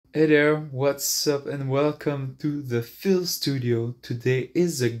Hey there, what's up and welcome to the Phil Studio. Today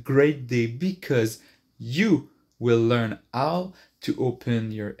is a great day because you will learn how to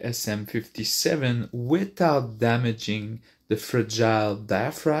open your SM57 without damaging the fragile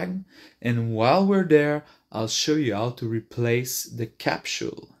diaphragm, and while we're there, I'll show you how to replace the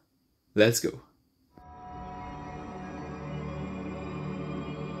capsule. Let's go.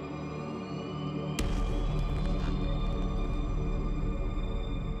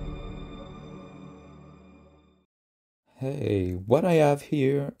 Hey, what I have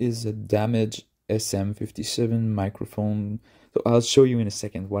here is a damaged SM57 microphone. So I'll show you in a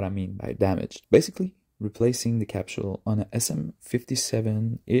second what I mean by damaged. Basically, replacing the capsule on a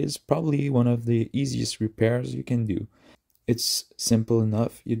SM57 is probably one of the easiest repairs you can do. It's simple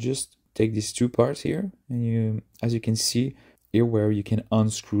enough. You just take these two parts here and as you can see, here where you can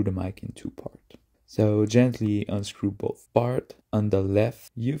unscrew the mic in two parts. So gently unscrew both parts. On the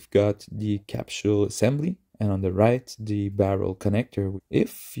left, you've got the capsule assembly, and on the right, the barrel connector.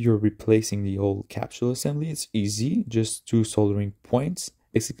 If you're replacing the whole capsule assembly, it's easy, just two soldering points.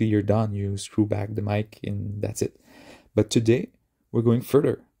 Basically, you're done. You screw back the mic and that's it. But today, we're going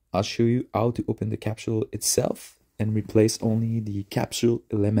further. I'll show you how to open the capsule itself and replace only the capsule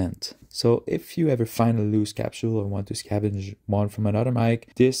element. So if you ever find a loose capsule or want to scavenge one from another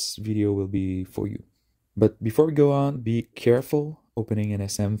mic, this video will be for you. But before we go on, be careful. Opening an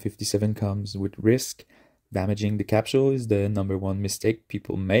SM57 comes with risk. Damaging the capsule is the #1 mistake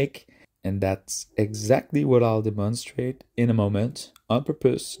people make, and that's exactly what I'll demonstrate in a moment, on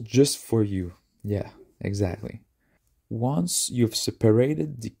purpose, just for you. Yeah, exactly. Once you've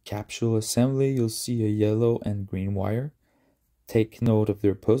separated the capsule assembly, you'll see a yellow and green wire. Take note of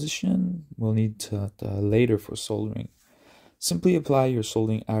their position. We'll need to later for soldering. Simply apply your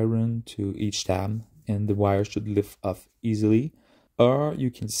soldering iron to each tab, and the wire should lift off easily. Or you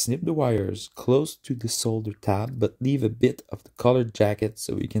can snip the wires close to the solder tab, but leave a bit of the colored jacket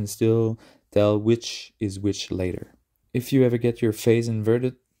so you can still tell which is which later. If you ever get your phase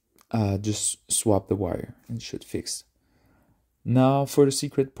inverted, just swap the wire and it should fix. Now for the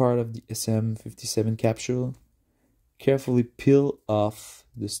secret part of the SM57 capsule, carefully peel off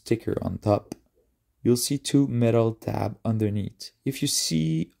the sticker on top. You'll see two metal tabs underneath. If you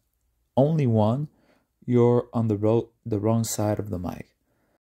see only one, you're on the wrong side of the mic.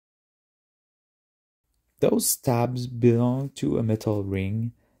 Those tabs belong to a metal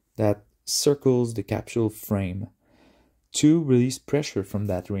ring that circles the capsule frame. To release pressure from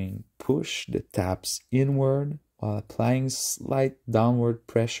that ring, push the tabs inward while applying slight downward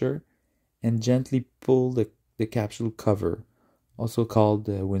pressure and gently pull the capsule cover, also called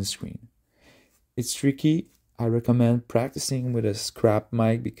the windscreen. It's tricky. I recommend practicing with a scrap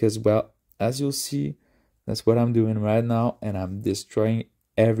mic because, well, as you'll see, that's what I'm doing right now and I'm destroying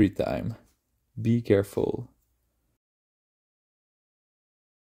every time. Be careful.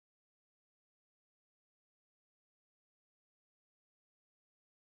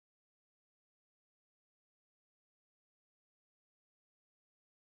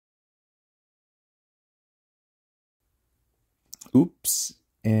 Oops,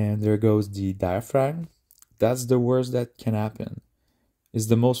 and there goes the diaphragm. That's the worst that can happen. It's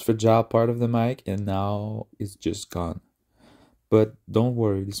the most fragile part of the mic and now it's just gone. But don't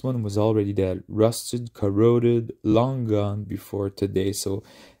worry, this one was already dead, rusted, corroded, long gone before today, so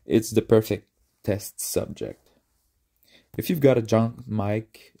it's the perfect test subject. If you've got a junk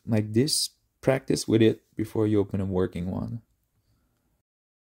mic like this, practice with it before you open a working one.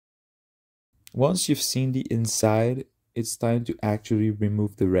 Once you've seen the inside, it's time to actually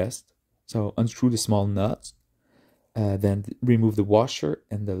remove the rest. So unscrew the small nuts, then remove the washer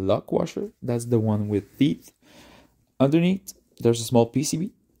and the lock washer. That's the one with teeth. Underneath, there's a small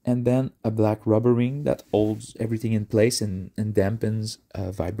PCB and then a black rubber ring that holds everything in place and dampens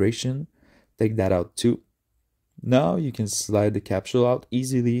vibration. Take that out too. Now you can slide the capsule out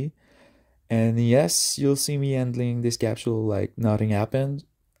easily. And yes, you'll see me handling this capsule like nothing happened.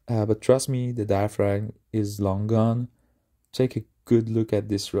 But trust me, the diaphragm is long gone. Take a good look at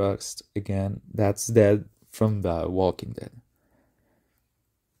this rust again. That's dead from The Walking Dead.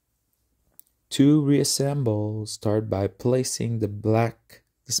 To reassemble, start by placing the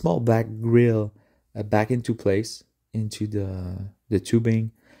small black grill back into place into the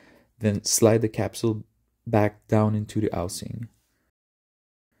tubing. Then slide the capsule back down into the housing.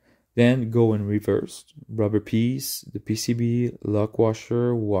 Then go in reverse, rubber piece, the PCB, lock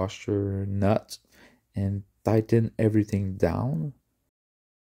washer, washer nut, and tighten everything down.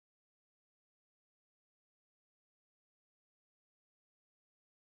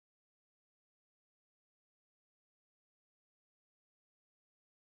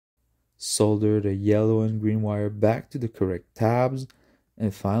 solder the yellow and green wire back to the correct tabs,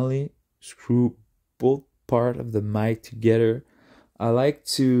 and finally screw both parts of the mic together. I like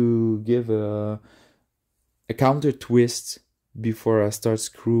to give a counter twist before I start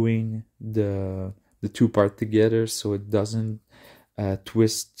screwing the two parts together so it doesn't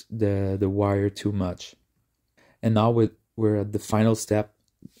twist the wire too much. And now we're at the final step,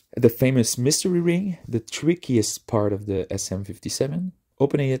 the famous mystery ring, the trickiest part of the SM57.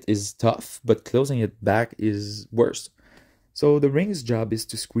 Opening it is tough, but closing it back is worse. So the ring's job is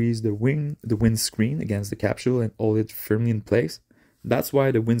to squeeze the windscreen against the capsule and hold it firmly in place. That's why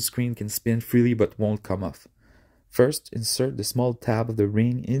the windscreen can spin freely but won't come off. First, insert the small tab of the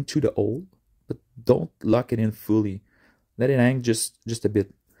ring into the hole, but don't lock it in fully. Let it hang just a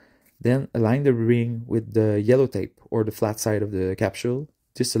bit. Then align the ring with the yellow tape or the flat side of the capsule.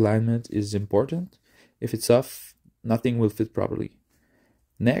 This alignment is important. If it's off, nothing will fit properly.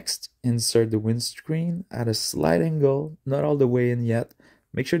 Next, insert the windscreen at a slight angle, not all the way in yet.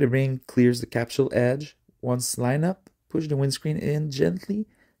 Make sure the ring clears the capsule edge. Once lined up, push the windscreen in gently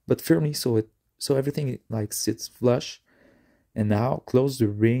but firmly so everything like sits flush. And now close the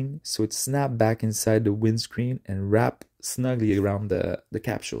ring so it snaps back inside the windscreen and wrap snugly around the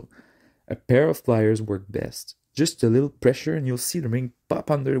capsule. A pair of pliers work best. Just a little pressure and you'll see the ring pop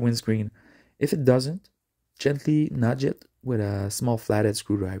under the windscreen. If it doesn't, gently nudge it with a small flathead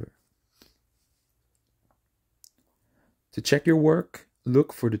screwdriver. To check your work,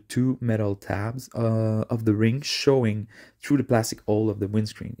 look for the two metal tabs of the ring showing through the plastic hole of the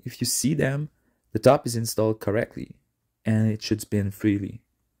windscreen. If you see them, the top is installed correctly and it should spin freely.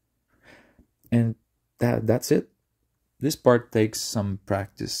 And that's it. This part takes some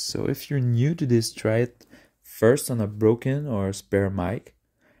practice, so if you're new to this, try it first on a broken or spare mic.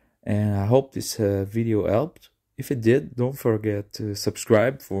 And I hope this video helped. If it did, don't forget to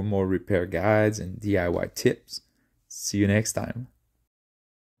subscribe for more repair guides and DIY tips. See you next time.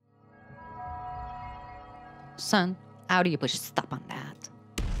 Son, how do you push stop on that?